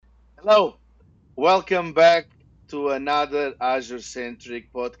Hello, welcome back to another Azure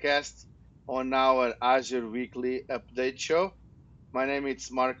centric podcast on our Azure Weekly Update Show. My name is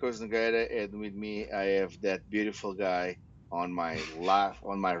Marcos Nogueira, and with me I have that beautiful guy on my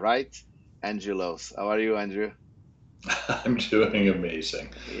right, Andrew Lowe's. How are you, Andrew? I'm doing amazing.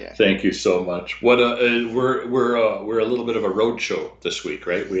 Yeah. Thank you so much. What we're a little bit of a road show this week,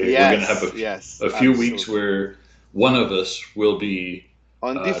 right? We're going to have Yes, yes, a few weeks absolutely. where one of us will be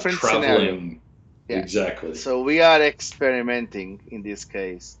On different scenario. traveling. Yeah. Exactly. So we are experimenting in this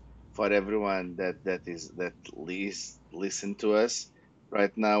case for everyone that listen to us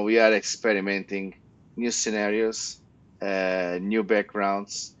right now. We are experimenting new scenarios, new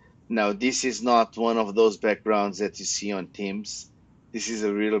backgrounds. Now, this is not one of those backgrounds that you see on Teams. This is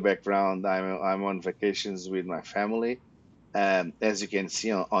a real background. I'm on vacations with my family. As you can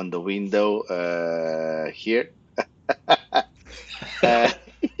see on the window here. uh,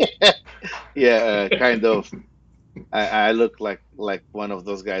 yeah, kind of. I look like one of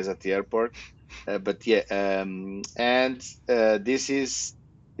those guys at the airport. But yeah, and this is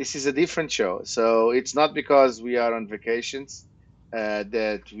a different show. So it's not because we are on vacations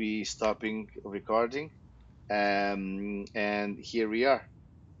that we stopping recording. And here we are.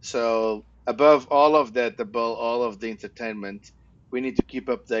 So above all of that, above all of the entertainment, we need to keep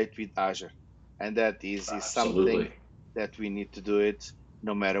update with Azure, and that is something Absolutely. that we need to do it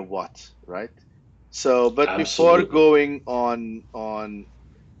no matter what, right? So, but before Absolutely. going on,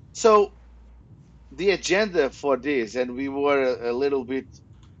 so the agenda for this, and we were a little bit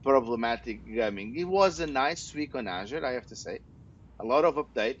problematic. I mean, it was a nice week on Azure, I have to say. A lot of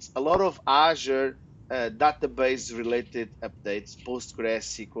updates, a lot of Azure database related updates,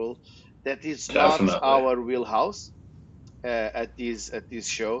 PostgreSQL. That is not Definitely. our wheelhouse at this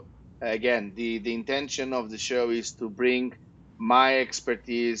show. Again, the intention of the show is to bring my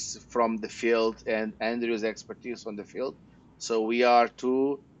expertise from the field and Andrew's expertise on the field. So we are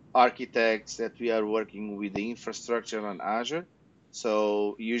two architects that we are working with the infrastructure on Azure.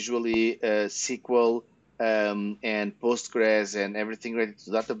 So usually SQL and Postgres and everything related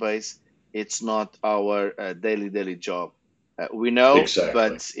to database, it's not our daily job. We know, Exactly.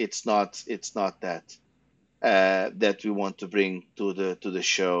 but it's not that that we want to bring to the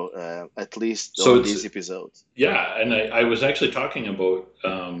show, at least So on it's this episode. yeah, and I was actually talking about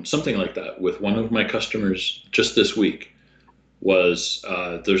something like that with one of my customers just this week. Was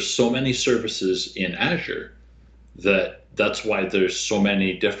there's so many services in Azure that's why there's so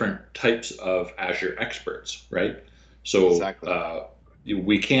many different types of Azure experts, right? So Exactly.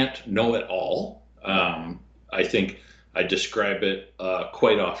 we can't know it all. I think I describe it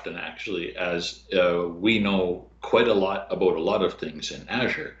quite often actually as we know quite a lot about a lot of things in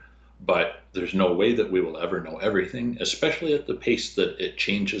Azure, but there's no way that we will ever know everything, especially at the pace that it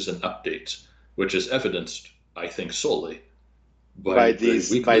changes and updates, which is evidenced, I think, solely by the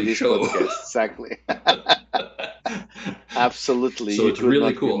By weekly this show. podcast, exactly. Absolutely, So you it's could really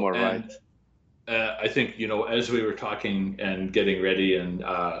not be cool. more right. And I think, as we were talking and getting ready, and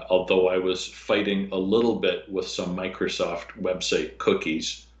although I was fighting a little bit with some Microsoft website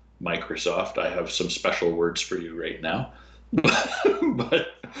cookies, Microsoft, I have some special words for you right now. But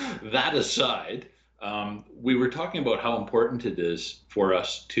that aside, we were talking about how important it is for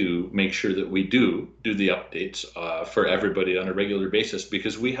us to make sure that we do the updates for everybody on a regular basis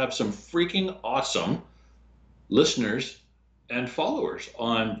because we have some freaking awesome listeners and followers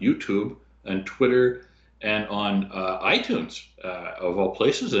on YouTube and Twitter and on iTunes, of all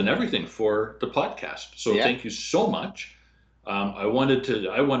places, and everything for the podcast. So Yeah, thank you so much. I wanted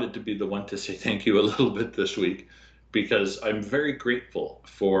to be the one to say thank you a little bit this week because I'm very grateful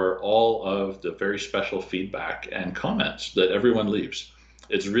for all of the very special feedback and comments that everyone leaves.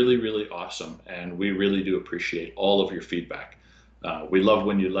 It's really, really awesome, and we really do appreciate all of your feedback. We love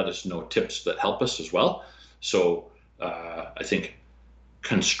when you let us know tips that help us as well. So I think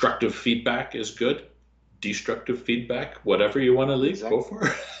constructive feedback is good. Destructive feedback, whatever you want to leave, go exactly. for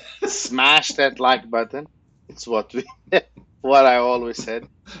it. Smash that like button. It's what we what I always said.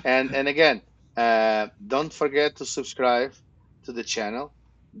 And again, don't forget to subscribe to the channel.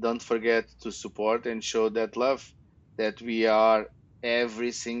 Don't forget to support and show that love that we are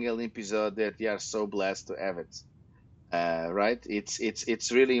every single episode that we are so blessed to have it. Right?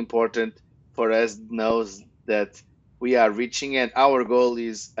 It's really important for us knows that we are reaching, and our goal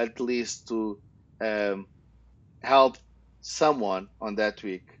is at least to um, help someone on that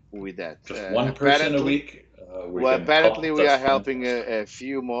week with that. Just one person a week, we can Apparently help. we That's are helping fantastic. a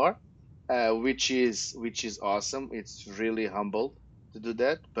few more, which is awesome. It's really humble to do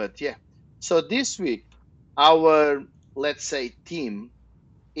that. But yeah, so this week our let's say team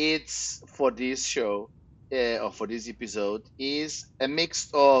it's for this show or for this episode is a mix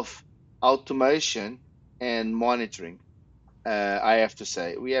of automation and monitoring. I have to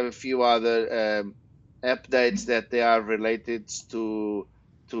say we have a few other updates that they are related to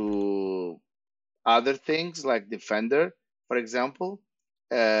other things like Defender, for example,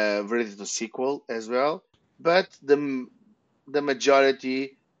 related to SQL as well. But the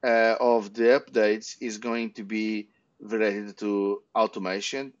majority of the updates is going to be related to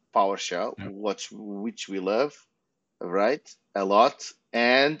automation, PowerShell, Yep. which we love, right, a lot,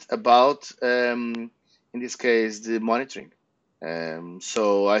 and about in this case the monitoring.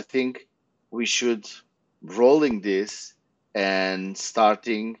 So I think we should rolling this and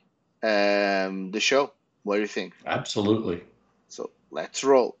starting the show. What do you think? Absolutely. So let's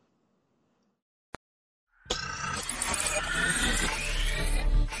roll.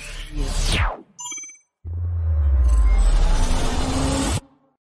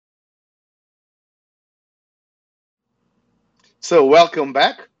 So welcome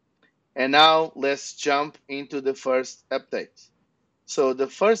back. And now let's jump into the first update. So the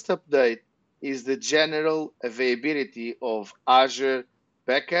first update is the general availability of Azure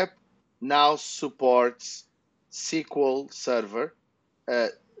Backup now supports SQL Server, uh,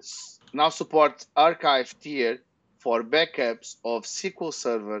 now supports archive tier for backups of SQL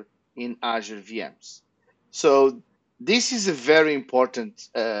Server in Azure VMs. So this is a very important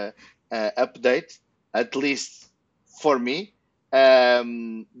update, at least for me,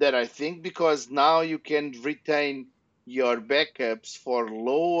 that I think because now you can retain your backups for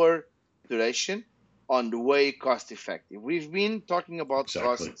lower duration on the way cost effective. We've been talking about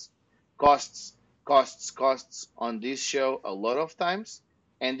Exactly. costs, costs on this show a lot of times,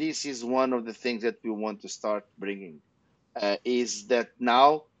 and this is one of the things that we want to start bringing. Is that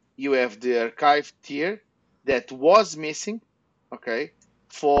now you have the archive tier that was missing, okay,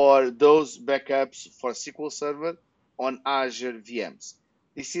 for those backups for SQL Server on Azure VMs.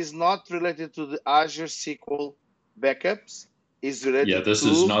 This is not related to the Azure SQL backups, is Yeah, related this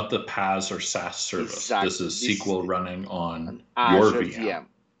is to not the PaaS or SaaS service. This exactly is this is SQL running on an your Azure VM. VM.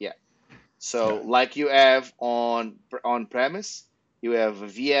 Yeah. So Yeah. like you have on premise, you have a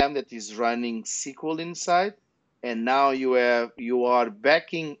VM that is running SQL inside, and now you are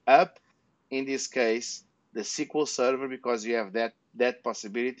backing up in this case the SQL Server because you have that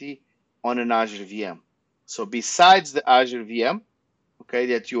possibility on an Azure VM. So besides the Azure VM, okay,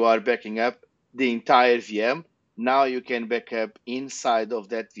 that you are backing up the entire VM, now you can back up inside of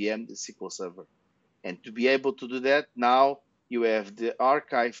that VM the SQL Server. And to be able to do that, now you have the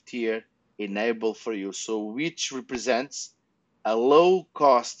archive tier enabled for you. So which represents a low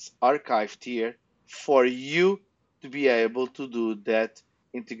cost archive tier for you to be able to do that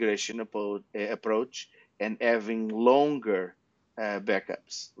integration approach and having longer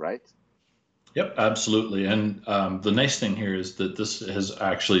backups, right? Yep, absolutely. And the nice thing here is that this has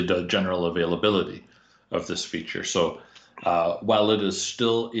actually the general availability of this feature. So while it is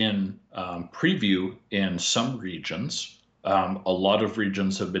still in preview in some regions, a lot of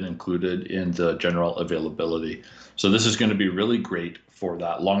regions have been included in the general availability. So this is going to be really great for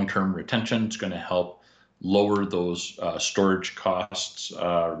that long-term retention. It's going to help lower those storage costs.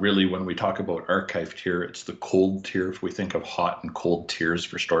 Really, when we talk about archive tier, it's the cold tier. If we think of hot and cold tiers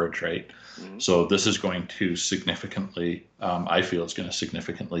for storage, right? Mm-hmm. So this is going to significantly, I feel it's going to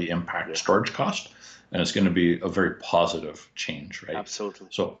significantly impact Yeah, storage cost, and it's going to be a very positive change, right? absolutely.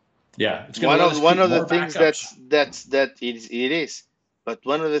 So yeah, it's going to let us One keep of the more things backups. that it is, but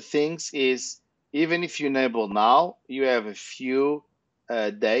one of the things is even if you enable now, you have a few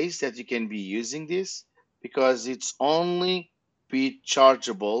days that you can be using this because it's only be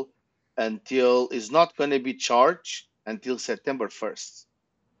chargeable until it's not going to be charged until September 1st,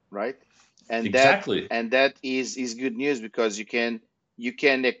 right? Exactly. And that is good news because you can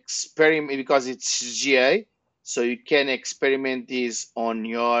experiment because it's GA, so you can experiment this on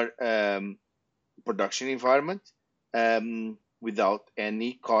your production environment without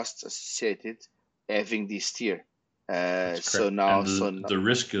any costs associated having this tier. That's So correct. now, And so the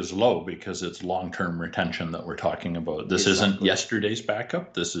risk is low because it's long-term retention that we're talking about. This isn't exactly, yesterday's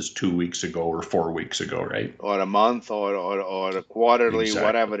backup. This is 2 weeks ago or 4 weeks ago, right? or a month or a quarterly, Exactly.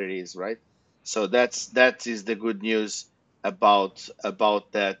 whatever it is, right? So that is the good news about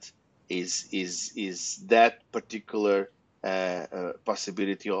that is that particular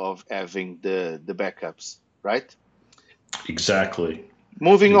possibility of having the backups, right? Exactly.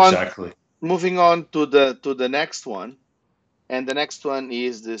 Moving on, Exactly. moving on to the next one, and the next one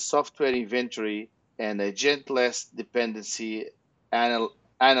is the software inventory and agentless dependency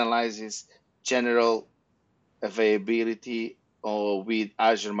analyzes general availability with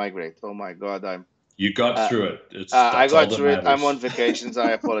Azure Migrate. Oh my God, You got uh, through it. It's I that's all got that through it. I'm on matters. vacations.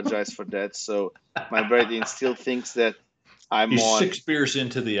 I apologize for that. So my brain still thinks that I'm He's on. 6 beers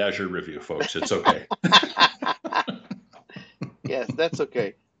into the Azure review, folks. It's okay. Yes, that's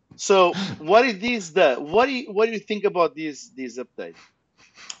okay. So what is this? What do you think about this update?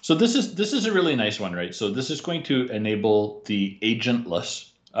 So this is a really nice one, right? So this is going to enable the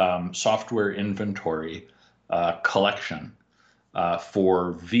agentless software inventory collection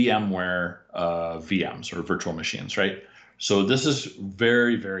for VMware VMs or virtual machines, right? So this is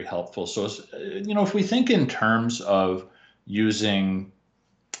very, very helpful. So, if we think in terms of using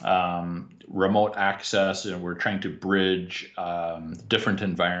remote access and we're trying to bridge different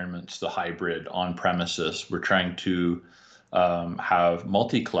environments, the hybrid on premises, we're trying to have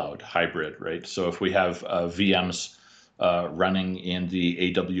multi-cloud hybrid, right? So if we have VMs running in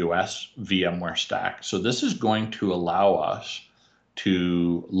the AWS VMware stack, so this is going to allow us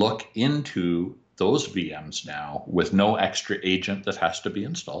to look into those VMs now with no extra agent that has to be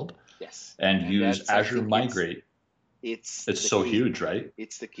installed Yes, and and use that's I Azure think Migrate. it's It's the so key. huge, right?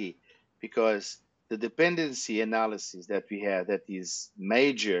 It's the key because the dependency analysis that we have that is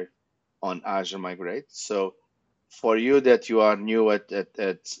major on Azure Migrate. So for you that you are new at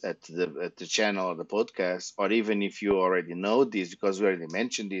the channel or the podcast, or even if you already know this because we already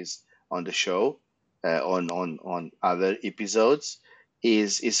mentioned this on the show, on other episodes,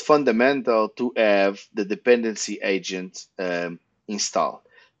 is fundamental to have the dependency agent installed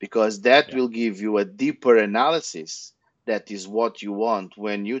because that Yeah. will give you a deeper analysis. That is what you want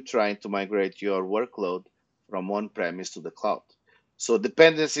when you're trying to migrate your workload from on-premise to the cloud. So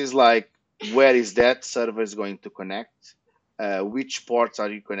dependencies like where is that service going to connect, which ports are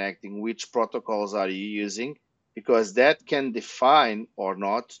you connecting, which protocols are you using, because that can define or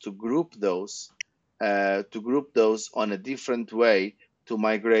not to group those on a different way to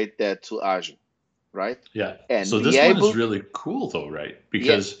migrate that to Azure, right? Yeah. And So be this one is able, really cool though, right? yeah,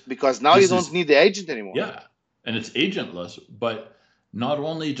 Because because now you this don't is, need the agent anymore. yeah, and it's agentless, but not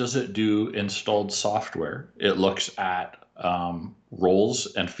only does it do installed software, it looks at roles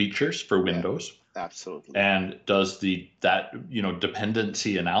and features for Yeah, Windows absolutely, and does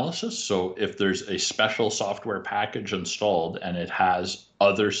dependency analysis. So if there's a special software package installed and it has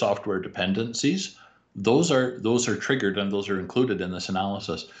other software dependencies, those are triggered and those are included in this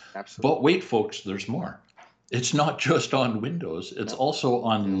analysis. But absolutely. wait, folks, there's more. It's not just on Windows, it's No, also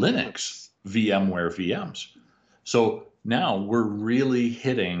on in Linux Linux. Yeah, VMware VMs. So now we're really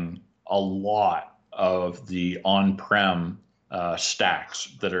hitting a lot of the on-prem stacks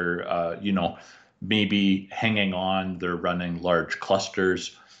that are, maybe hanging on. They're running large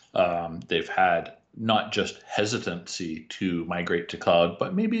clusters. They've had not just hesitancy to migrate to cloud,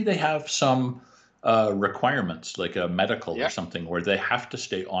 but maybe they have some requirements like a medical or yeah, something where they have to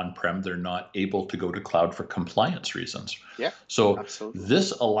stay on-prem. They're not able to go to cloud for compliance reasons. yeah, So absolutely.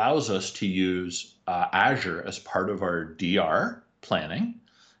 this allows us to use Azure as part of our DR planning.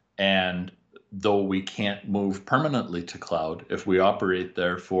 And though we can't move permanently to cloud, if we operate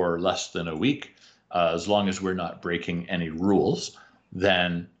there for less than a week, as long as we're not breaking any rules,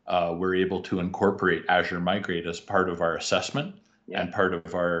 then we're able to incorporate Azure Migrate as part of our assessment Yeah, and part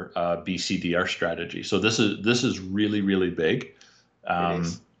of our BCDR strategy. So this is really, really big. it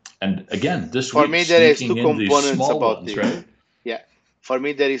is. Um, and again, this For week me, there is two sneaking in these components small about ones, this. right? Yeah, for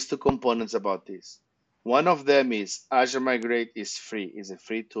me, there is two components about this. One of them is Azure Migrate is free, is a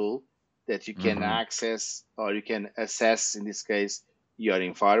free tool that you can Mm-hmm. access or you can assess, in this case, your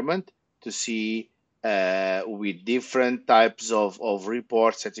environment to see with different types of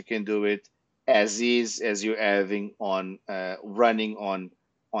reports that you can do it as you're having on running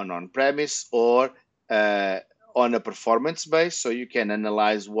on premise or uh, on a performance base, so you can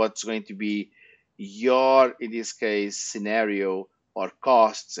analyze what's going to be your, in this case, scenario or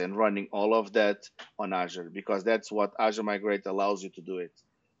costs and running all of that on Azure, because that's what Azure Migrate allows you to do it.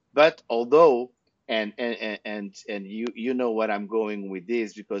 But although, and you know what I'm going with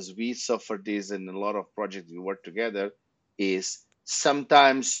this, because we suffer this in a lot of projects we work together, is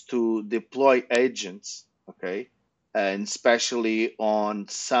sometimes to deploy agents, okay, and especially on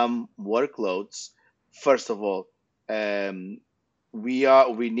some workloads. First of all, um,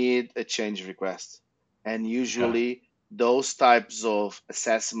 we need a change request, and Yeah. usually those types of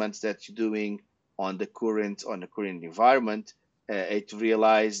assessments that you're doing on the current environment, it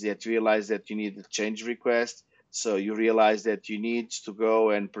realize that you need a change request, so you realize that you need to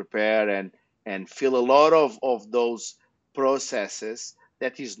go and prepare and fill a lot of those processes.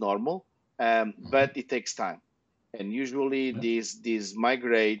 That is normal, Mm-hmm. but it takes time, and usually Yeah. these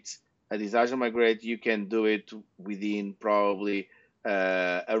migrate this Azure Migrate, you can do it within probably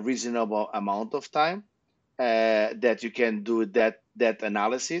a reasonable amount of time that you can do that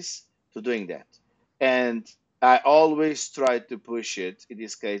analysis to doing that. And I always try to push it, in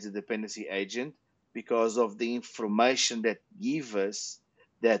this case, the dependency agent, because of the information that give us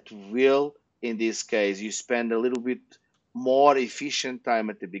that will, in this case, you spend a little bit more efficient time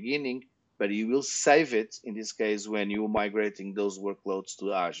at the beginning, but you will save it, in this case, when you're migrating those workloads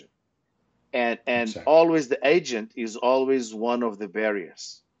to Azure. And Exactly. always the agent is always one of the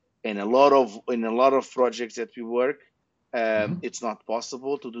barriers. In a lot of projects that we work, Mhm. it's not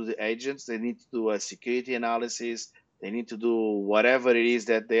possible to do the agents. They need to do a security analysis. They need to do whatever it is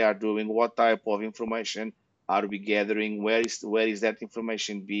that they are doing. What type of information are we gathering? Where is that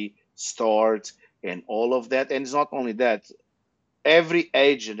information be stored? And all of that. And it's not only that. Every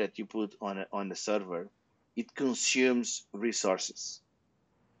agent that you put on the server, it consumes resources.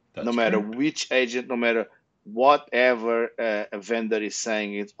 No That's matter correct. which agent, no matter whatever a vendor is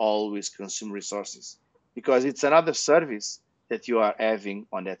saying, it always consumes resources because it's another service that you are having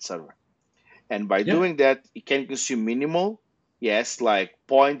on that server. And by Yeah. doing that, it can consume minimal, yes, like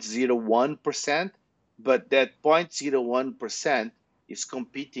 0.01%, but that 0.01% is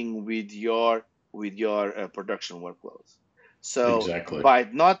competing with your production workloads. So Exactly. by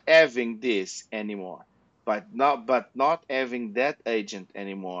not having this anymore, but not having that agent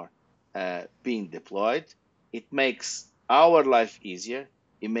anymore being deployed, it makes our life easier.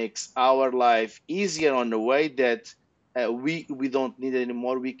 It makes our life easier on the way that we don't need it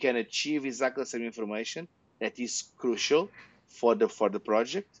anymore. We can achieve exactly the same information that is crucial for the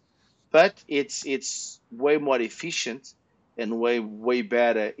project, but it's way more efficient and way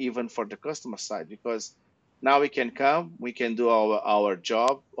better even for the customer side because now we can do our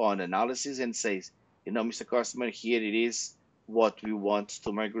job on analysis and say, Mr. Customer, here it is what we want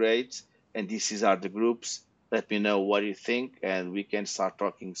to migrate, and are the groups. Let me know what you think, and we can start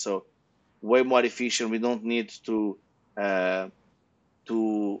talking. So way more efficient. We don't need uh,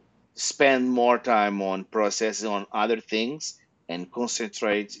 to spend more time on processing on other things and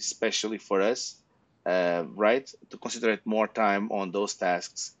concentrate, especially for us, right? To concentrate more time on those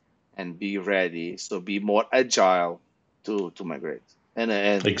tasks and be ready. So be more agile to migrate. And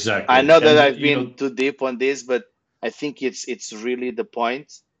I Exactly. know that And I've been too deep on this, but I think it's really the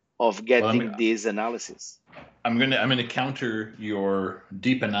point of well, getting this analysis. I'm gonna counter your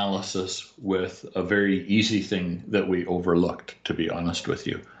deep analysis with a very easy thing that we overlooked, to be honest with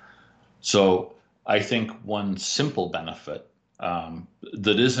you. So I think one simple benefit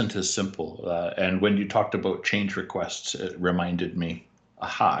that isn't as simple, and when you talked about change requests, it reminded me,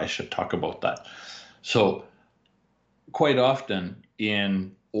 aha, I should talk about that. So quite often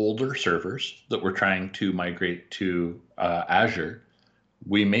in older servers that we're trying to migrate to Azure,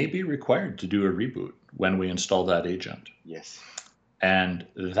 we may be required to do a reboot when we install that agent. Yes. And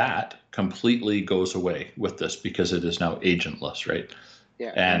that completely goes away with this because it is now agentless, right?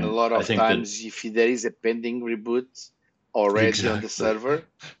 Yeah, and a And lot I of think that times, if there is a pending reboot already on the exactly. server,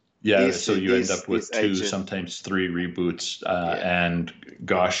 Yeah, this so you end this up this with two, agent, sometimes three reboots, yeah, and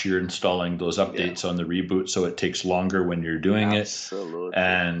gosh, you're installing those yeah, updates on the reboot, so it takes longer when you're doing it. absolutely.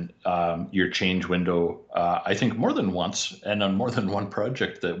 And your change window, I think more than once, and on more than one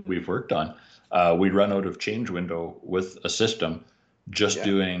project that we've worked on, we run out of change window with a system just Yeah,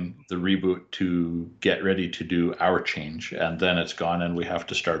 doing the reboot to get ready to do our change, and then it's gone, and we have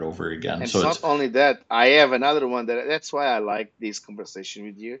to start over again. and So it's not it's only that. I have another one that's why I like this conversation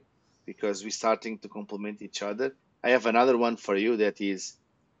with you because we're starting to complement each other. I have another one for you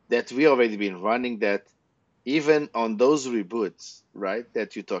that we already been running that even on those reboots, right,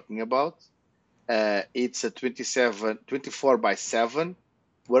 that you're talking about. It's a 24 by 7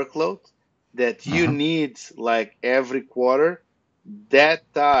 workload that you uh-huh. need like every quarter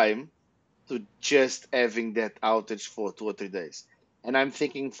that time to just having that outage for 2 or 3 days. And I'm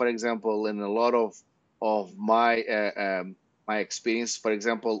thinking, for example, in a lot of my experience, for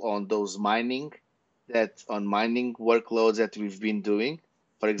example, on those mining workloads that we've been doing,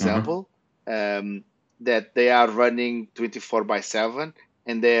 for Uh-huh. example, um, that they are running 24 by 7,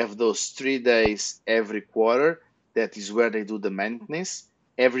 and they have those 3 days every quarter. That is where they do the maintenance.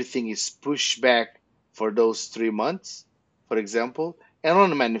 Everything is pushed back for those 3 months, for example, and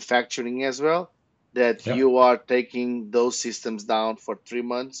on manufacturing as well, that Yep. you are taking those systems down for 3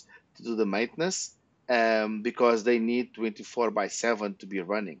 months to do the maintenance because they need 24 by 7 to be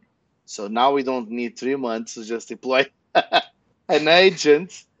running. So now we don't need 3 months to just deploy an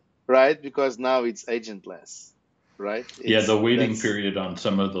agent, right? Because now it's agentless, right? Yeah, the It's waiting that's period on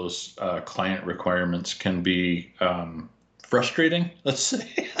some of those client requirements can be frustrating, let's say.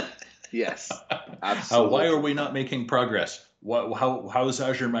 Yes, Why are absolutely. we not making progress? How is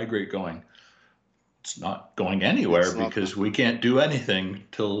Azure Migrate going? It's not going anywhere It's not because we can't do anything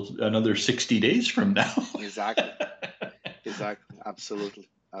till another 60 days from now. exactly, exactly, absolutely,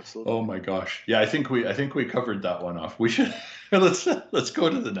 absolutely, Oh my gosh. Yeah, I think we covered that one off. We should let's go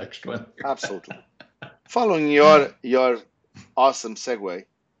to the next one. absolutely. Following your awesome segue,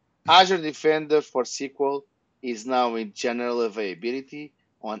 Azure Defender for SQL is now in general availability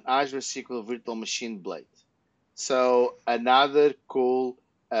on Azure SQL Virtual Machine Blade. So another cool,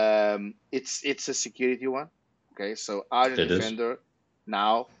 it's a security one. Okay, so Azure It is. Defender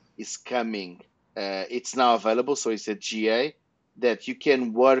now is coming. It's now available, so it's a GA that you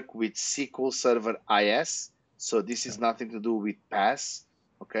can work with SQL Server IS. So this Yeah. is nothing to do with PaaS.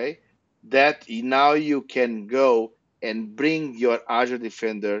 Okay, that now you can go and bring your Azure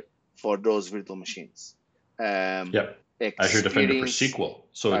Defender for those virtual machines. Um, Yep. Azure Defender for experience SQL.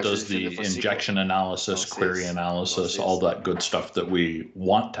 So it Azure does Defender the for SQL. injection analysis, query Process, analysis, all process. that good stuff that we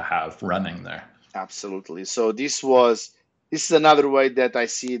want to have running there. Absolutely. So this is another way that I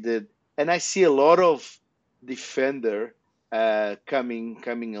see that, and I see a lot of Defender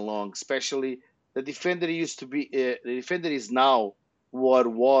coming along. Especially the Defender used to be the Defender is now what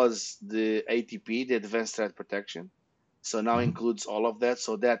was the ATP, the Advanced Threat Protection. So now Mhm. includes all of that.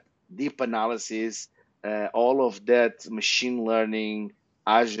 So that deep analysis, all of that machine learning,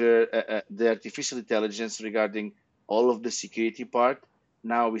 Azure, the artificial intelligence regarding all of the security part.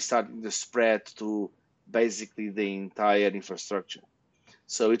 Now we're starting to spread to basically the entire infrastructure.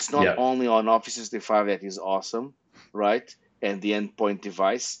 So it's not Yeah, only on Office 365 that is awesome, right? And the endpoint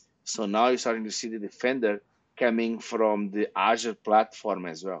device. So now you're starting to see the Defender coming from the Azure platform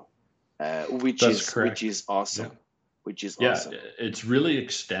as well, that's which correct. is Yeah. awesome, which is Yeah, awesome. it's really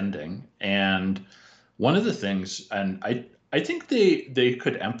extending. And one of the things, and I think they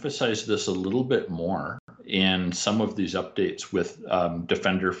could emphasize this a little bit more in some of these updates with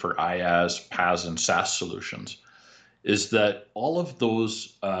Defender for IaaS, PaaS, and SaaS solutions, is that all of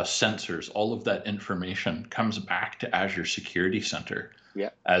those sensors, all of that information comes back to Azure Security Center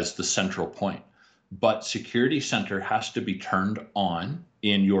Yeah, as the central point. But Security Center has to be turned on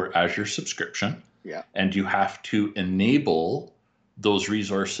in your Azure subscription, yeah. and you have to enable those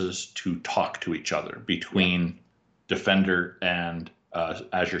resources to talk to each other Yeah. between Defender and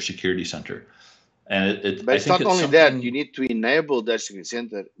Azure Security Center. And But I it's think not it's only that, you something need to enable the security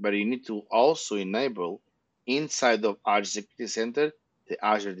center, but you need to also enable inside of Azure Security Center the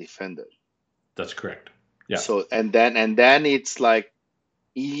Azure Defender. that's correct. Yeah, So and then it's like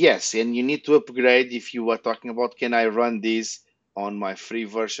yes, and you need to upgrade if you were talking about can I run this on my free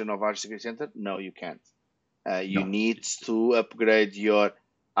version of Azure Security Center? No, you can't. You no, need to upgrade your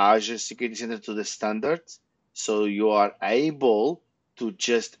Azure Security Center to the standard so you are able to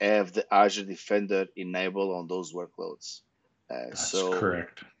just have the Azure Defender enabled on those workloads. Uh, that's so,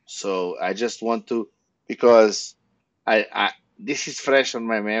 correct. so I just want to because I this is fresh on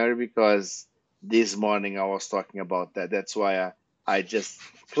my memory because this morning I was talking about that. That's why I just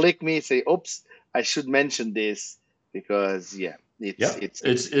click me say, oops, I should mention this because yeah, it's Yeah, it's it's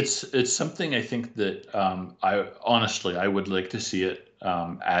it's it, it's it's something I think that I honestly I would like to see it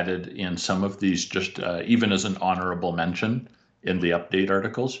added in some of these, just even as an honorable mention in the update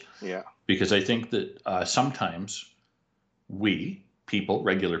articles, yeah. because I think that sometimes we people,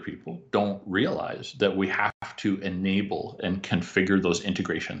 regular people, don't realize that we have to enable and configure those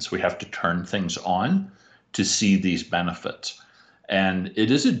integrations. We have to turn things on to see these benefits, and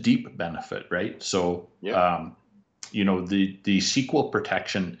it is a deep benefit, right? So Yeah. the SQL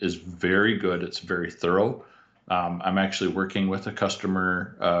protection is very good. It's very thorough. I'm actually working with a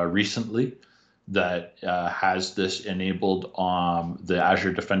customer recently that has this enabled on the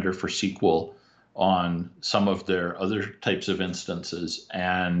Azure Defender for SQL on some of their other types of instances,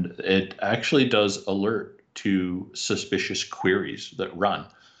 and it actually does alert to suspicious queries that run.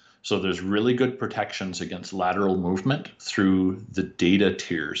 So there's really good protections against lateral movement through the data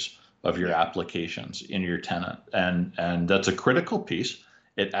tiers of your Yeah. applications in your tenant, and that's a critical piece.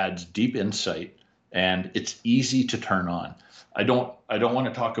 It adds deep insight, and it's easy to turn on. I don't want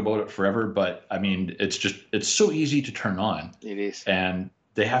to talk about it forever, but I mean it's so easy to turn on, It is. and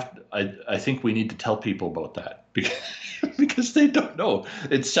they have to, I think we need to tell people about that because because they don't know.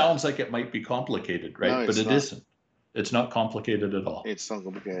 It sounds like it might be complicated, No, right? But it's it not. isn't. It's not complicated at all. It's not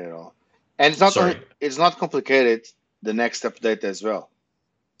complicated at all. And Sorry. it's not complicated the next update as well.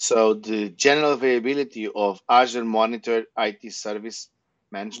 So the general availability of Azure Monitored IT Service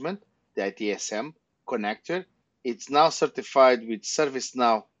Management, the ITSM connector, it's now certified with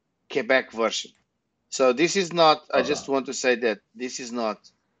ServiceNow Quebec version. So this is not, I just Uh, want to say that this is not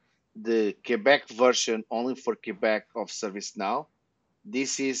the Quebec version only for Quebec of ServiceNow.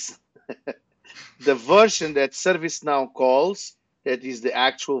 This is the version that ServiceNow calls, that is the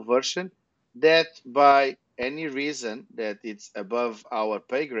actual version, that by any reason that it's above our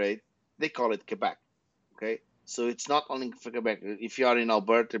pay grade, they call it Quebec. Okay, so it's not only for Quebec. If you are in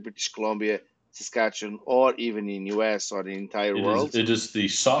Alberta, British Columbia, Saskatchewan, or even in US or the entire world, it is the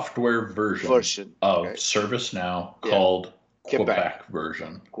software version of Okay, ServiceNow yeah, called Quebec, Quebec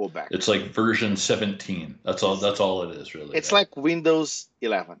version. Quebec. It's like version 17. That's all it is, really. It's like Windows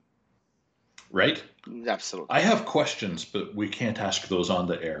 11. Right? Absolutely. I have questions, but we can't ask those on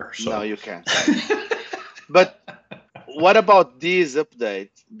the air. So No, you can't. But what about this update?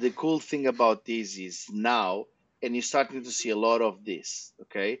 The cool thing about this is now, and you're starting to see a lot of this,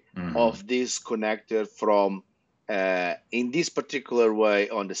 okay, of this connector from in this particular way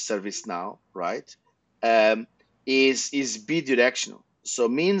on the ServiceNow, right? Is bidirectional. So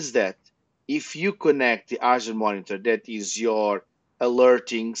means that if you connect the Azure Monitor, that is your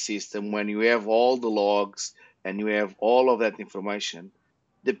alerting system when you have all the logs and you have all of that information,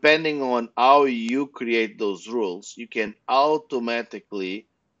 depending on how you create those rules, you can automatically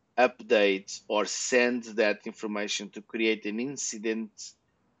update or send that information to create an incident,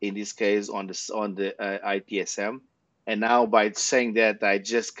 in this case on the ITSM. And now by saying that, I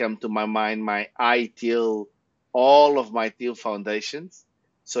just come to my mind my ITIL, all of my TIL foundations.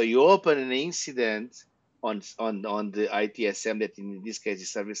 So you open an incident on the ITSM, that in this case is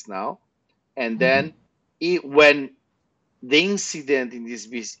ServiceNow, and then when the incident in this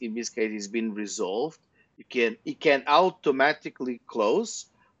case is being resolved, it can automatically close,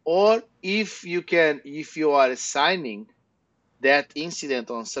 or if you are assigning that incident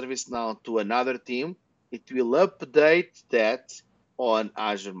on ServiceNow to another team, it will update that on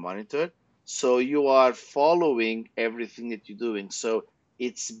Azure Monitor, so you are following everything that you're doing. So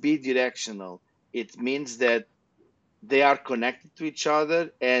it's bidirectional. It means that they are connected to each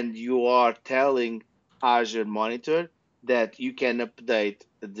other, and you are telling Azure Monitor that you can update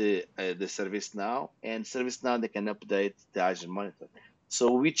the ServiceNow, and ServiceNow they can update the Azure Monitor.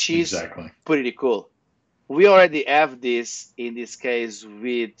 So which is pretty cool. We already have this in this case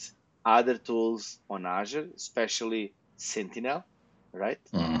with other tools on Azure, especially Sentinel, right?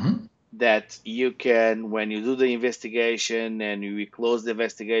 That you can, when you do the investigation and you close the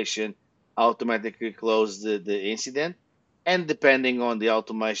investigation, automatically close the incident. And depending on the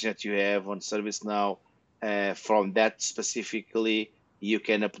automation that you have on ServiceNow, from that specifically, you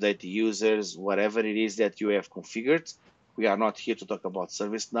can update the users, whatever it is that you have configured. We are not here to talk about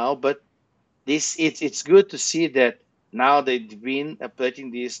ServiceNow, but it's good to see that now they've been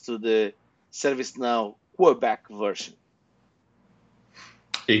updating this to the ServiceNow Quebec version.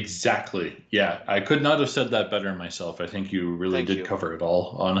 Exactly. Yeah, I could not have said that better myself. I think you really did cover it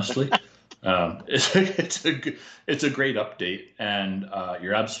all, honestly. It's a great update, and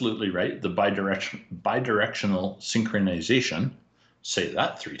you're absolutely right. The bidirectional synchronization, say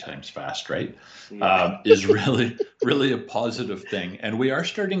that 3 times fast, right? Is really a positive thing, and we are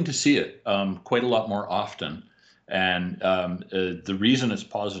starting to see it quite a lot more often. And the reason it's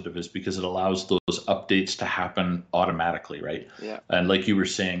positive is because it allows those updates to happen automatically, right? Yeah. And like you were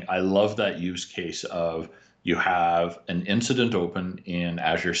saying, I love that use case of you have an incident open in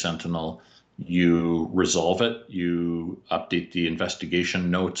Azure Sentinel, you resolve it, you update the investigation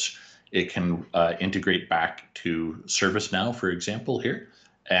notes. It can integrate back to ServiceNow, for example, here,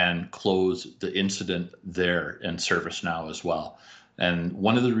 and close the incident there in ServiceNow as well. And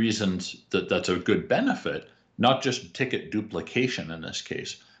one of the reasons that that's a good benefit, not just ticket duplication in this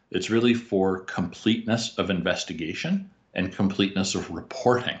case, it's really for completeness of investigation and completeness of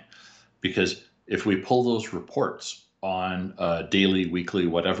reporting. Because if we pull those reports on a daily, weekly,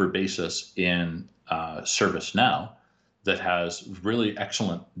 whatever basis in ServiceNow, that has really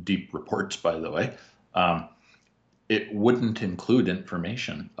excellent deep reports, by the way, it wouldn't include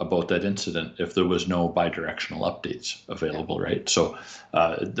information about that incident if there was no bidirectional updates available, right? So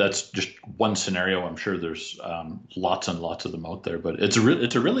that's just one scenario. I'm sure there's lots and lots of them out there, but it's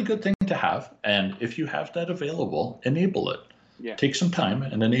a really good thing to have. And if you have that available, enable it. Yeah. Take some time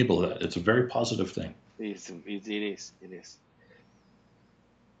and enable that. It's a very positive thing. It is.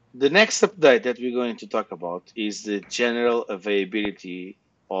 The next update that we're going to talk about is the general availability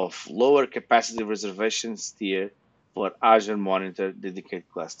of lower capacity reservations tier for Azure Monitor dedicated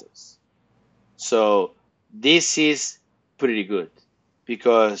clusters. So this is pretty good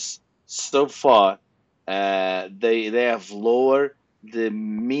because so far they have lowered the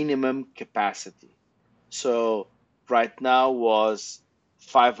minimum capacity. So right now was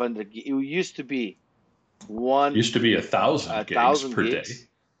 500. It used to be 1,000 gigs per day.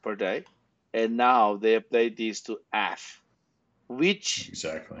 per day, and now they update this to half, which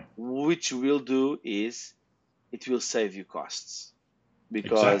Exactly. will do is it will save you costs Exactly.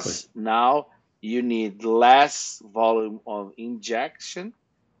 because now you need less volume of injection,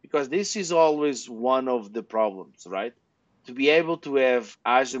 because this is always one of the problems, right? To be able to have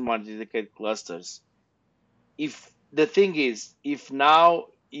Azure Monitor dedicated clusters, if the thing is,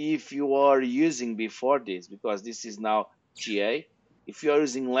 if you are using before this, because this is now GA, if you are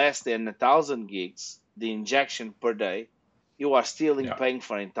using less than 1,000 gigs, the injection per day, you are still Yeah. paying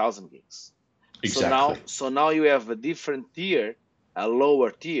for 1,000 gigs. Exactly. So now you have a different tier, a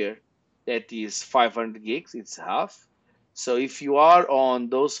lower tier that is 500 gigs. It's half. So if you are on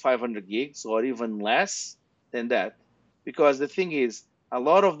those 500 gigs or even less than that, because the thing is, a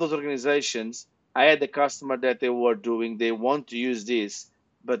lot of those organizations, I had a customer that they want to use this,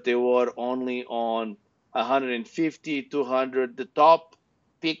 but they were only on 150, 200. The top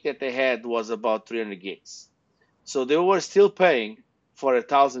peak that they had was about 300 gigs. So they were still paying for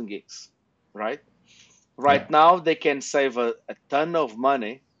 1,000 gigs, right? Yeah. Right now they can save a ton of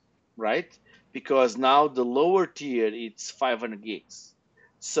money, right? Because now the lower tier it's 500 gigs.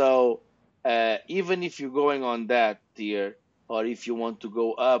 So even if you're going on that tier, or if you want to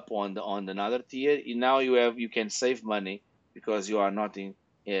go up on another tier, now you can save money because you are not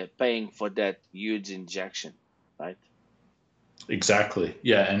paying for that huge injection, right? Exactly.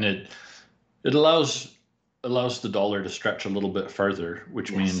 Yeah, and it allows the dollar to stretch a little bit further,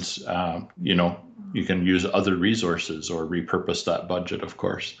 which Yes. means you can use other resources or repurpose that budget, of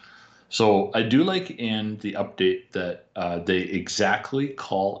course. So I do like in the update that they exactly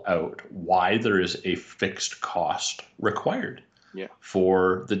call out why there is a fixed cost required Yeah.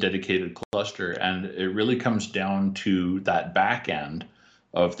 for the dedicated cluster, and it really comes down to that back end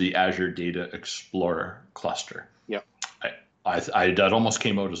of the Azure Data Explorer cluster. Yeah. That almost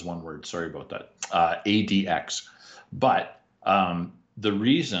came out as one word. Sorry about that. ADX. But the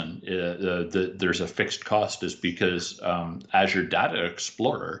reason that there's a fixed cost is because Azure Data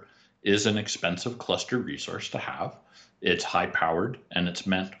Explorer is an expensive cluster resource to have. It's high powered and it's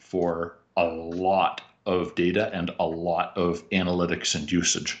meant for a lot of data and a lot of analytics and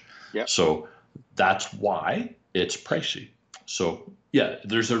usage. Yeah. So that's why it's pricey. So yeah,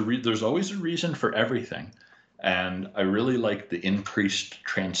 there's always a reason for everything. And I really like the increased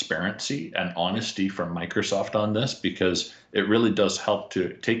transparency and honesty from Microsoft on this, because it really does help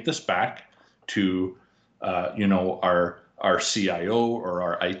to take this back to our CIO or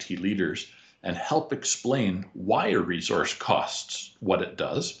our IT leaders and help explain why a resource costs what it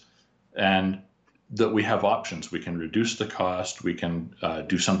does, and that we have options. We can reduce the cost, we can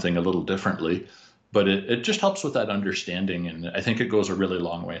do something a little differently, but it just helps with that understanding, and I think it goes a really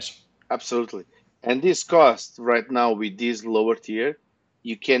long ways. Absolutely. And this cost right now with this lower tier,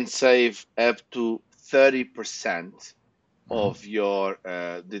 you can save up to 30% Mhm. of your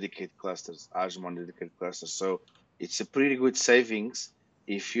dedicated clusters, Azure dedicated clusters. So it's a pretty good savings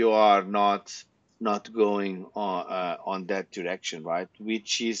if you are not going on that direction, right?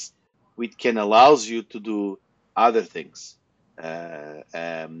 Which can allows you to do other things with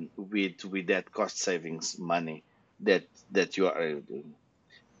that cost savings money that you are doing.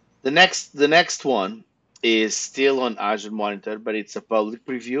 The next one is still on Azure Monitor, but it's a public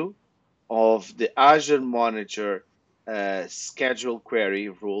preview of the Azure Monitor schedule query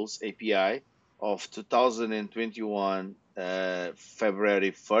rules API of 2021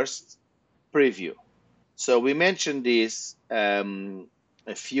 February 1st preview. So we mentioned this a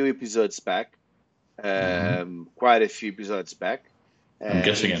few episodes back, Mhm. quite a few episodes back I'm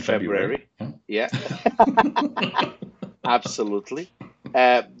guessing in in February. February. Yeah, absolutely.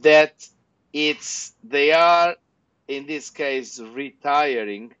 That they are in this case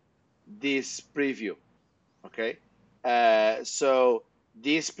retiring this preview. Okay, so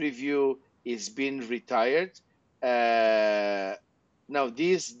this preview is being retired. Uh, Now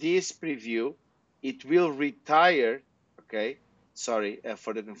this preview it will retire. Okay, sorry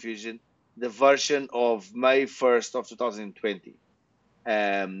for the confusion. The version of May 1st of 2020.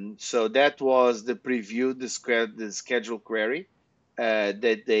 So that was the preview, the schedule query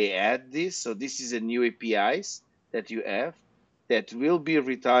that they add this. So this is a new APIs that you have that will be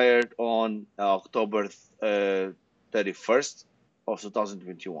retired on October 31st of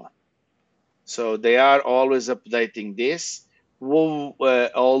 2021. So they are always updating this,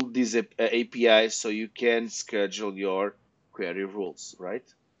 all these APIs, so you can schedule your query rules, right?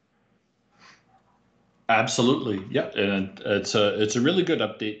 Absolutely, yeah, and it's a really good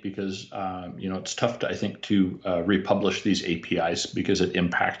update because it's tough to, I think, to republish these APIs because it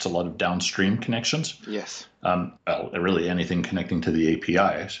impacts a lot of downstream connections. Yes. Well, really anything connecting to the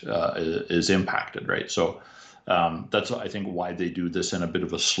APIs is impacted, right? So that's I think why they do this in a bit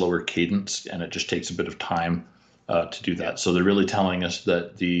of a slower cadence, and it just takes a bit of time to do that. Yeah. So they're really telling us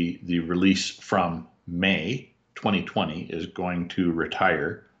that the release from May 2020 is going to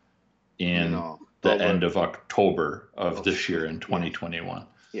retire in the end October of October of of this year in yeah, 2021.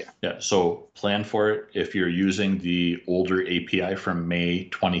 yeah, Yeah, so plan for it. If you're using the older API from May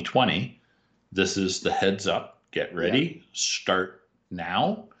 2020, this is the heads up. Get yeah, ready, start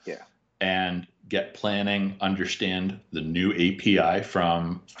now, yeah. and get planning, understand the new API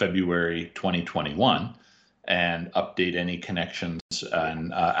from February 2021, and update any connections Yeah.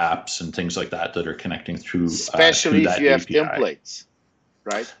 and apps and things like that that are connecting through Especially if that you have API. templates,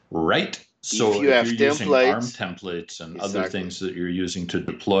 right? Right. If So you if have you're using ARM templates, templates and other exactly. things that you're using to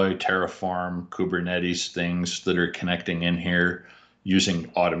deploy Terraform, Kubernetes, things that are connecting in here using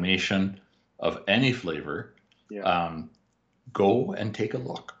automation of any flavor, Yeah, um, go and take a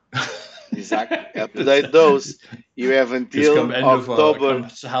look. exactly. Update those. You have Because until October. come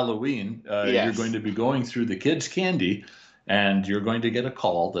Halloween, you're going Yes, to be going through the kids' candy, and you're going to get a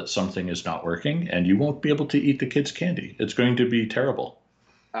call that something is not working, and you won't be able to eat the kids' candy. It's going to be terrible.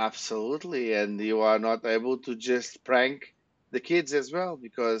 absolutely. And you are not able to just prank the kids as well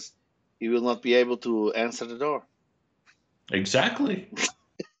because you will not be able to answer the door. Exactly.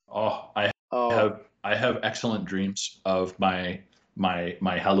 Oh, Oh, I have excellent dreams of my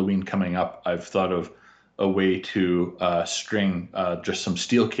Halloween coming up. I've thought of a way to string just some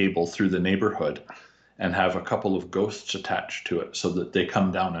steel cable through the neighborhood and have a couple of ghosts attached to it so that they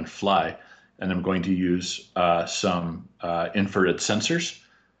come down and fly. And I'm going to use some infrared sensors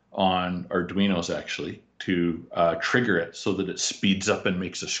on Arduinos actually to trigger it so that it speeds up and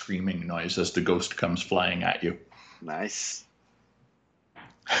makes a screaming noise as the ghost comes flying at you. nice.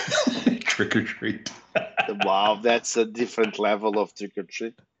 Trick or treat. Wow, that's a different level of trick or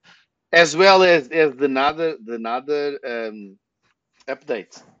treat. As well as the another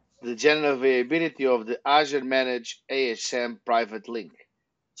update, the general availability of the Azure Managed AHM private link.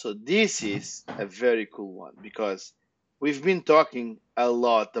 So this is a very cool one because we've been talking a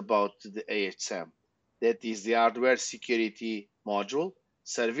lot about the AHM. That is the hardware security module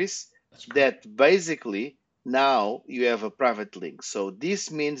service That's correct. that basically now you have a private link. So this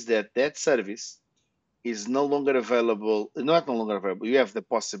means that that service is no longer available, not no longer available. You have the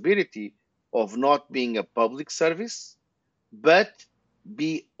possibility of not being a public service, but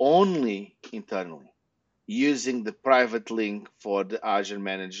be only internally using the private link for the Azure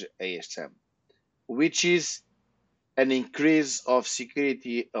Managed ASM, which is an increase of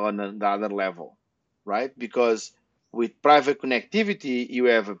security on another level, right? Because with private connectivity, you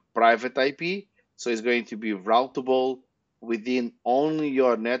have a private IP, so it's going to be routable within only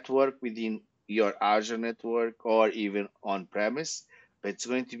your network, within your Azure network, or even on premise. But it's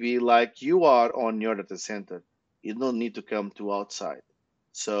going to be like you are on your data center. You don't need to come to outside.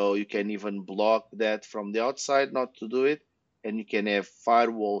 So you can even block that from the outside not to do it, and you can have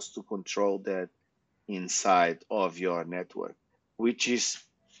firewalls to control that inside of your network, which is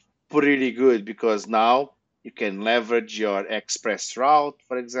pretty good because now you can leverage your express route,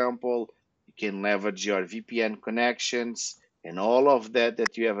 for example, you can leverage your VPN connections and all of that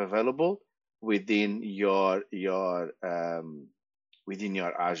you have available within your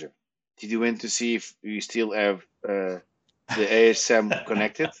Azure. Did you want to see if you still have the ASM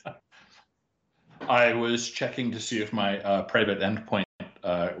connected? I was checking to see if my private endpoint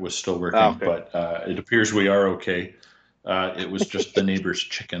was still working, Okay. but it appears we are okay. It was just the neighbor's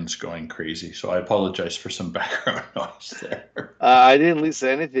chickens going crazy, so I apologize for some background noise there. I didn't listen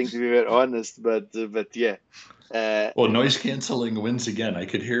to anything to be very honest, but yeah. Uh, Well, noise canceling wins again. I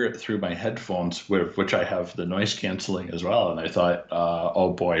could hear it through my headphones, which I have the noise canceling as well, and I thought,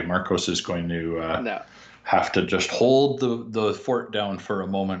 oh boy, Marcos is going to no, have to just hold the fort down for a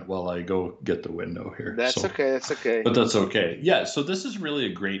moment while I go get the window here. that's So. okay. That's okay. But that's okay. Yeah, so this is really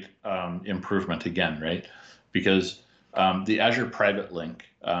a great improvement again, right? Because the Azure Private Link,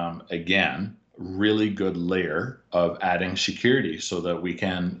 again, really good layer of adding security so that we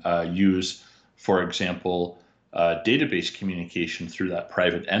can use, for example, database communication through that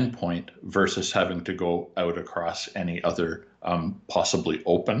private endpoint versus having to go out across any other possibly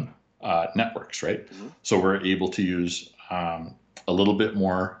open networks, right? Mm-hmm. So we're able to use a little bit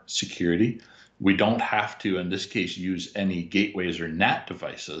more security. We don't have to, in this case, use any gateways or NAT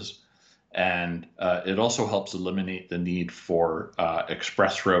devices. And it also helps eliminate the need for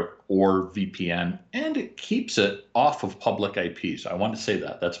ExpressRoute or VPN, and it keeps it off of public IPs. I want to say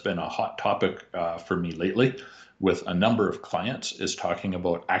that that's been a hot topic for me lately with a number of clients, is talking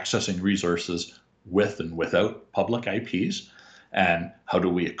about accessing resources with and without public IPs. And how do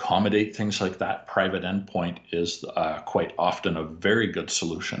we accommodate things like that? Private endpoint is quite often a very good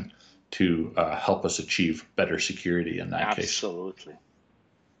solution to help us achieve better security in that case. Absolutely.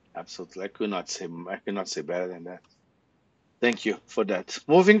 Absolutely. I could not say better than that. Thank you for that.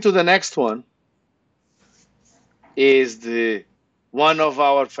 Moving to the next one is the one of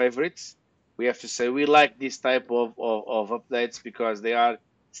our favorites. We have to say we like this type of updates because they are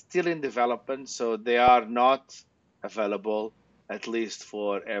still in development, so they are not available at least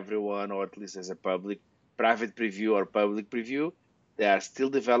for everyone, or at least as a private preview or public preview. They are still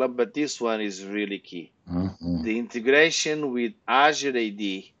developed, but this one is really key. Mm-hmm. The integration with Azure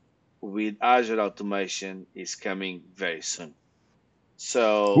AD, with Azure Automation, is coming very soon.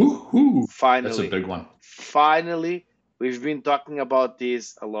 So Woohoo! That's a finally, big one. finally, we've been talking about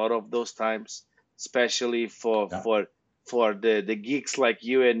this a lot of those times, especially for Yeah. the geeks like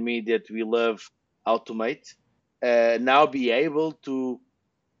you and me that we love automate. Now be able to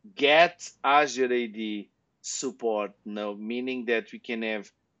get Azure AD support, now meaning that we can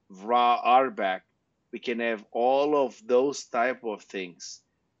have raw RBAC, we can have all of those type of things,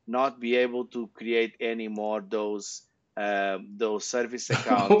 not be able to create anymore those service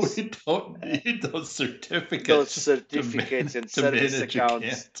accounts, We don't uh, need those those certificates certificates and to service manage accounts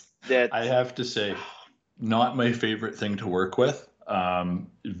accounts. that I have to say, not my favorite thing to work with.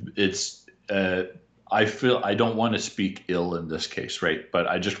 It's I feel I don't want to speak ill in this case, right? But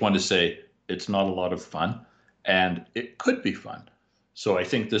I just want to say it's not a lot of fun, and it could be fun. So I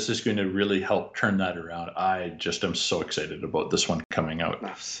think this is going to really help turn that around. I just am so excited about this one coming out.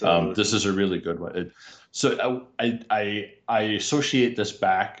 This absolutely. is a really good one. So I associate this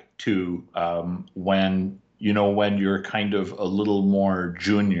back to when when you're kind of a little more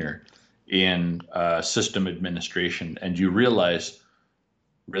junior in system administration, and you realize,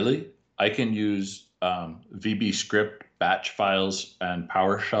 really, I can use VB script, batch files, and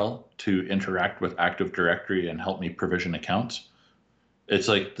PowerShell to interact with Active Directory and help me provision accounts. It's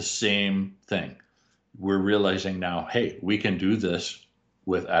like the same thing. We're realizing now, hey, we can do this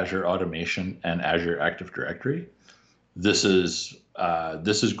with Azure Automation and Azure Active Directory. This is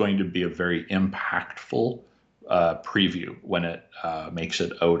going to be a very impactful preview when it makes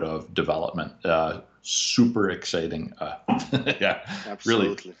it out of development. Super exciting. Yeah,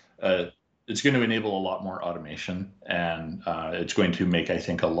 really. Absolutely. Uh, it's going to enable a lot more automation, and it's going to make, I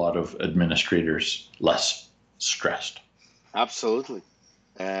think, a lot of administrators less stressed. Absolutely.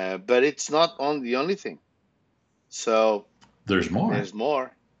 But it's not on the only thing. So There's more. there's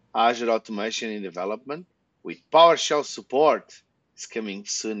more. Azure Automation in development with PowerShell support is coming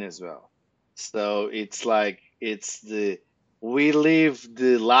soon as well. So it's like it's the we leave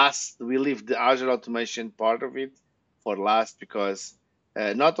the Azure Automation part of it for last because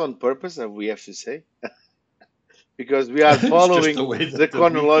not on purpose, we have to say, because we are It's just following the way the that the week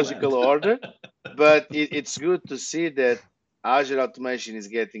chronological went. order. But it's good to see that Azure Automation is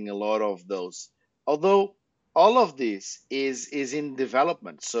getting a lot of those. Although all of this is in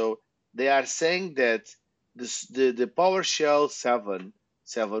development, so they are saying that the PowerShell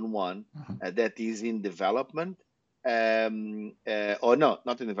 7.1 that is in development, or no,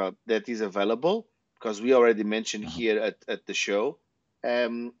 not in development, that is available because we already mentioned Mhm. here at the show.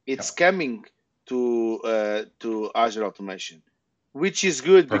 It's Yep. coming to Azure Automation, which is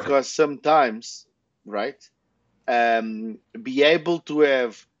good Perfect. because sometimes, right, be able to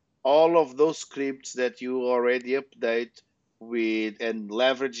have all of those scripts that you already update with and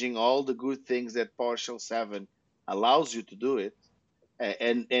leveraging all the good things that PowerShell 7 allows you to do it,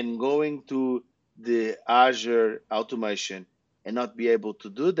 and going to the Azure Automation and not be able to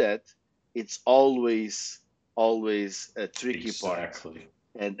do that, it's always a tricky part. Exactly.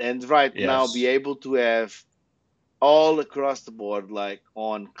 And right now be Yes. able to have all across the board, like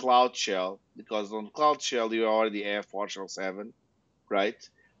on Cloud Shell, because on Cloud Shell you already have PowerShell 7, right?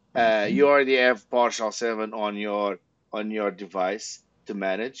 You Mhm. already have PowerShell 7 on your device to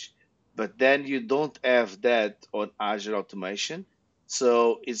manage, but then you don't have that on Azure Automation.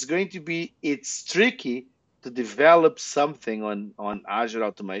 So it's tricky to develop something on Azure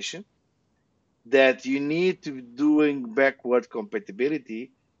Automation that you need to be doing backward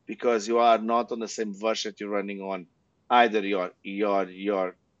compatibility because you are not on the same version you're running on either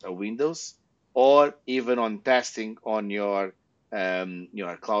your Windows or even on testing on your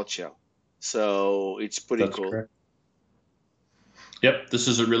Cloud Shell. So it's pretty That's cool. correct. Yep, this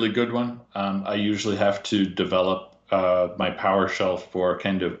is a really good one. I usually have to develop my PowerShell for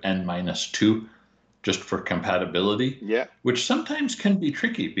kind of N-2 just for compatibility, Yeah, which sometimes can be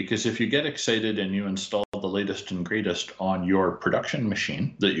tricky because if you get excited and you install the latest and greatest on your production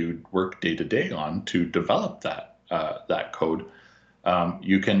machine that you work day to day on to develop that code,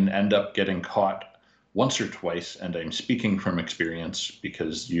 you can end up getting caught once or twice. And I'm speaking from experience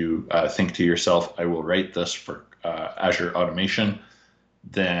because you think to yourself, I will write this for Azure Automation.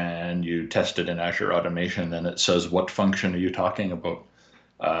 Then you test it in Azure Automation, and it says, what function are you talking about?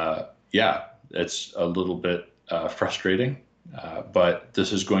 Yeah, it's a little bit frustrating, but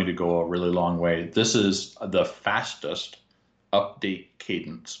this is going to go a really long way. This is the fastest update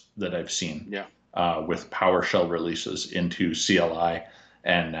cadence that I've seen yeah, with PowerShell releases into CLI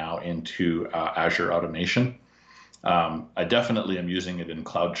and now into Azure Automation. I definitely am using it in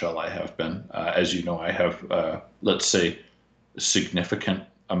Cloud Shell. I have been. As you know, I have, let's say, significant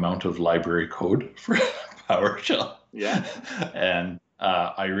amount of library code for PowerShell. yeah. And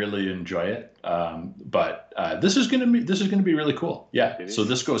I really enjoy it. But this is going to be really cool. Yeah. It So is.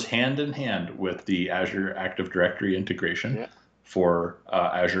 this goes hand in hand with the Azure Active Directory integration Yeah, for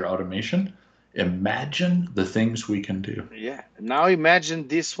Azure Automation. Imagine the things we can do. yeah. Now imagine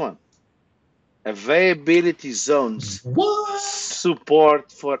this one: availability zones What?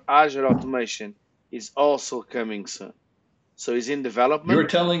 support for Azure Automation is also coming soon. So it's in You're development.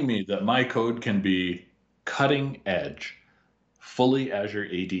 telling me that my code can be cutting edge, fully Azure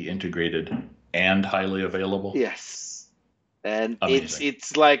AD integrated, and highly available? Yes. And Amazing.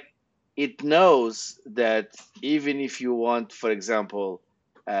 it's like it knows that even if you want, for example,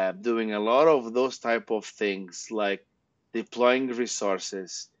 doing a lot of those type of things like deploying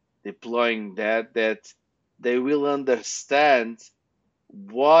resources, deploying that they will understand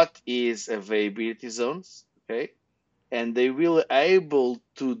what is availability zones, okay, and they will able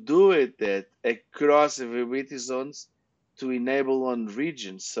to do it that across availability zones to enable on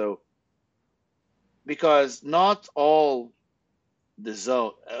regions. So because not all the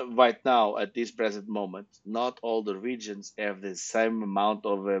zone right now at this present moment, not all the regions have the same amount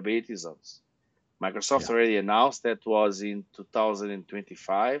of availability zones. Microsoft Yeah. already announced that was in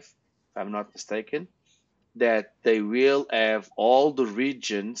 2025, if I'm not mistaken, that they will have all the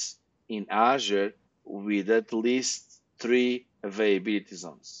regions in Azure with at least 3 availability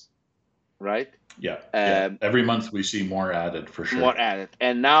zones, right? Yeah. Yeah. Um, Every month we see more added for more sure. added.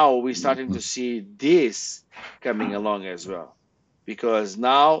 And now we're starting to Mhm. see this coming along as well. Because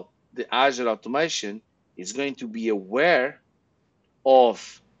now the Azure automation is going to be aware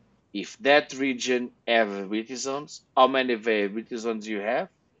of if that region have availability zones, how many availability zones you have,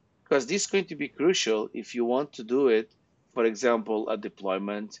 because this is going to be crucial if you want to do it, for example, a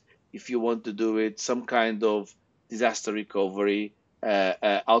deployment, if you want to do it, some kind of disaster recovery,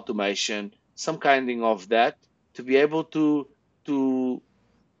 automation, some kind of that, to be able to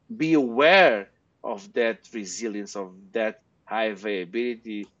be aware of that resilience, of that high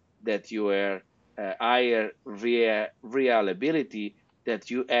availability that you are, higher reliability that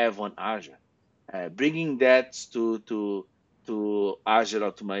you have on Azure. Bringing that to Azure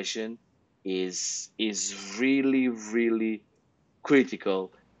automation is really really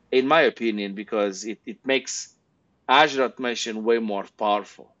critical, in my opinion, because it makes Azure automation way more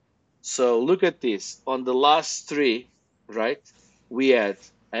powerful. So look at this. On the last three, right, we had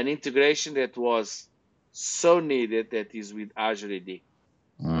an integration that was so needed that is with Azure AD,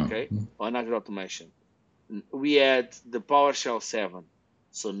 okay, Mhm. on Azure automation. We had the PowerShell 7.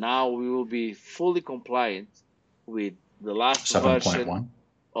 So now we will be fully compliant with the last version 7.1.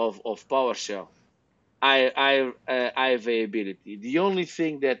 of PowerShell. I availability. The only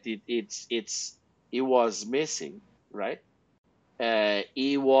thing that it was missing, right?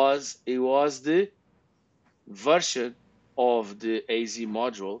 It was the version of the AZ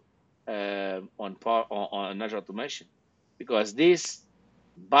module on Azure Automation, because this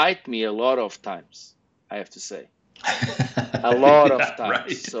bite me a lot of times. I have to say a lot of Yeah, times.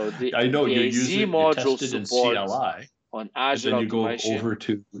 right. So I know the you AZ use it, you module test it in support CLI, on and Azure then you go Automation over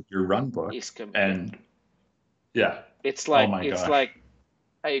to your run book is yeah. and yeah. It's Oh like my it's gosh. like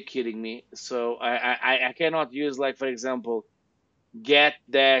are you kidding me? So I cannot use, like, for example, get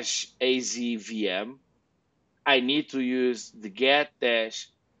dash azvm. I need to use the get dash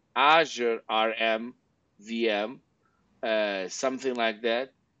Azure RM VM, something like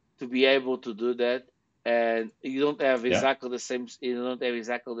that, to be able to do that. And you don't have Yeah. exactly the same. You don't have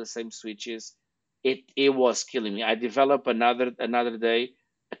exactly the same switches. It was killing me. I developed another day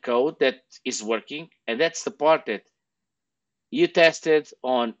a code that is working, and that's the part that you tested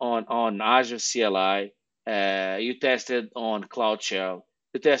on Azure CLI. You tested on Cloud Shell.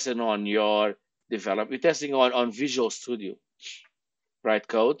 You tested on your develop. You're testing on Visual Studio, right?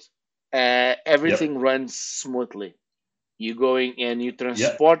 Code. Yep. Everything runs smoothly. You going and you Yep.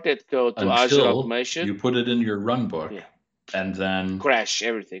 transport that code to Azure Until Automation. you put it in your run book, Yeah, and then crash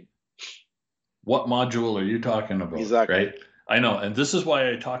everything. what module are you talking about, Exactly. right? I know, and this is why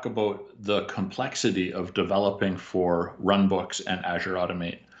I talk about the complexity of developing for runbooks and Azure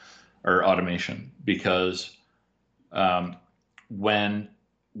Automate or automation, because um, when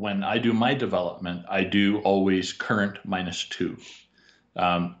when I do my development, I do always current -2,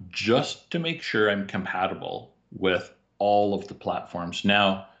 just to make sure I'm compatible with all of the platforms.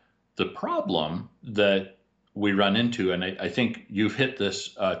 Now, the problem that we run into, and I think you've hit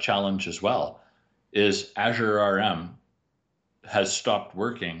this challenge as well, is Azure RM has stopped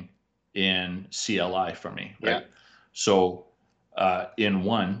working in CLI for me, Yeah, right? So in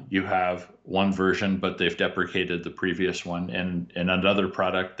one, you have one version, but they've deprecated the previous one. And in another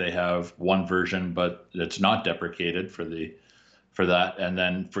product, they have one version, but it's not deprecated for that. And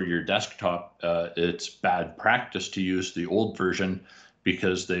then for your desktop, it's bad practice to use the old version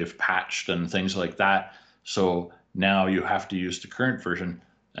because they've patched and things like that. So now you have to use the current version.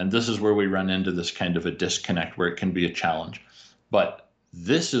 And this is where we run into this kind of a disconnect where it can be a challenge. But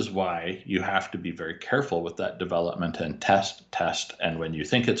this is why you have to be very careful with that development and test. And when you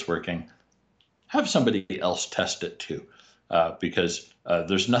think it's working, have somebody else test it too. Because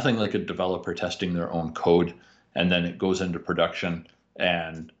there's nothing like a developer testing their own code and then it goes into production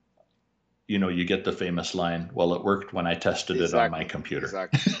and you get the famous line, well, it worked when I tested it on my exactly, computer.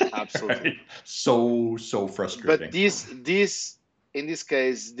 exactly, absolutely. Right? So But frustrating. this in this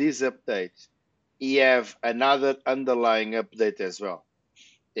case, this update, you have another underlying update as well,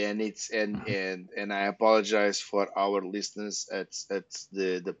 and I apologize for our listeners at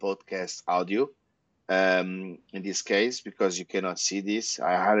the podcast audio. In this case, because you cannot see this,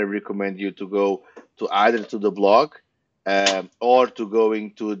 I highly recommend you to go to either to the blog or to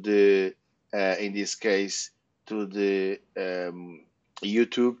going to the in this case to the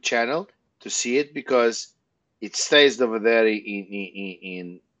YouTube channel to see it, because it stays over there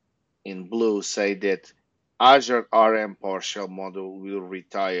in blue, say that Azure RM PowerShell model will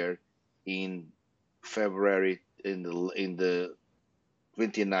retire in February, in the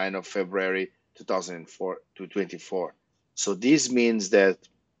 29th of February 2004 to 24. So this means that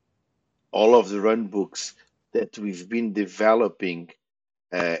all of the run books that we've been developing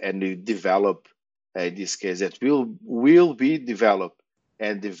and we develop in this case that will be developed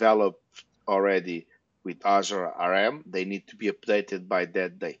and developed already with Azure RM, they need to be updated by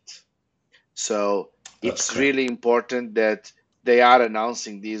that date. So That's it's correct. really important that they are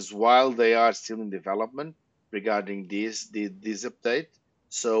announcing this while they are still in development regarding this update,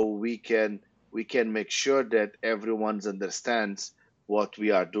 so we can make sure that everyone understands what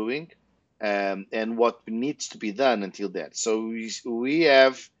we are doing and what needs to be done until that. So we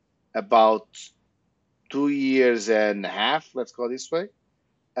have about 2 years and a half, let's go this way,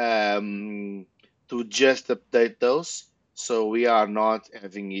 um, to just update those, so we are not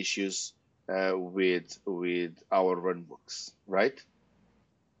having issues with our run books, right?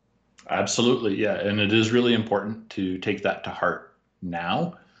 Absolutely. Yeah. And it is really important to take that to heart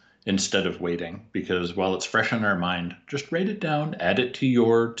now instead of waiting, because while it's fresh in our mind, just write it down, add it to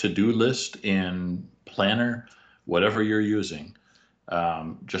your to do list in Planner, whatever you're using.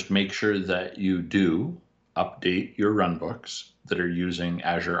 Just make sure that you do update your runbooks that are using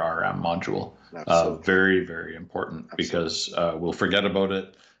Azure RM module. Absolutely, Very, very important, absolutely. because we'll forget about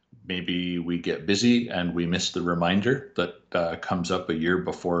it. Maybe we get busy and we miss the reminder that comes up a year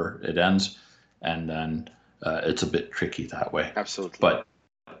before it ends, and then it's a bit tricky that way. Absolutely. But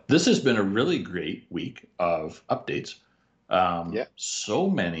this has been a really great week of updates. Yeah, So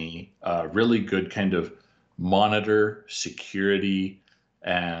many really good kind of monitor security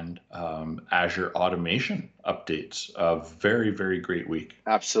and Azure automation updates. A very, very great week.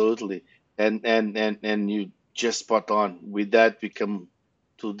 absolutely. And you just spot on. With that, we come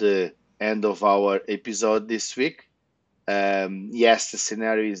to the end of our episode this week. Yes, the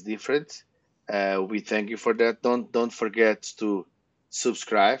scenario is different. We thank you for that. Don't forget to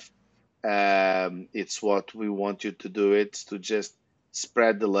subscribe. It's what we want you to do. It to just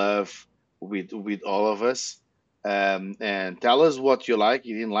spread the love with all of us, and tell us what you like,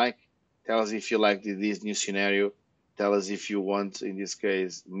 you didn't like. Tell us if you like this new scenario. Tell us if you want, in this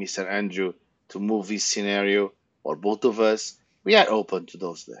case, Mr. Andrew to move this scenario or both of us. We are open to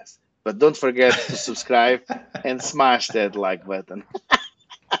those days. But don't forget to subscribe and smash that like button.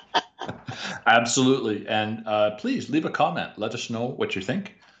 Absolutely. And please leave a comment. Let us know what you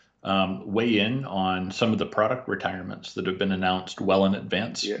think. weigh in on some of the product retirements that have been announced well in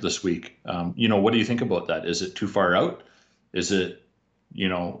advance Yeah. this week. What do you think about that? Is it too far out? Is it,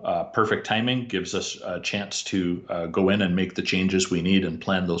 perfect timing, gives us a chance to go in and make the changes we need and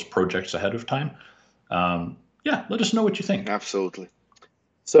plan those projects ahead of time? Yeah, let us know what you think. Absolutely.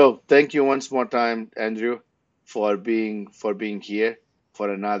 So thank you once more time, Andrew, for being here for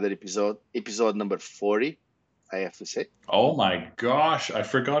another episode number 40, I have to say. Oh my gosh, I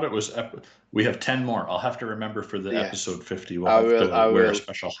forgot it was. We have 10 more. I'll have to remember for the Yeah, episode 50. We'll I have will. to I wear a will.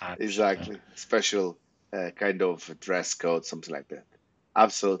 special hat or something. Exactly. Special kind of dress code, something like that.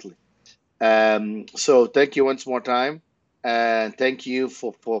 Absolutely. So thank you once more time, and thank you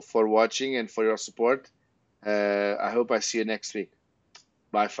for watching and for your support. I hope I see you next week.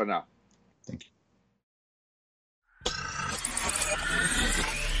 Bye for now. Thank you.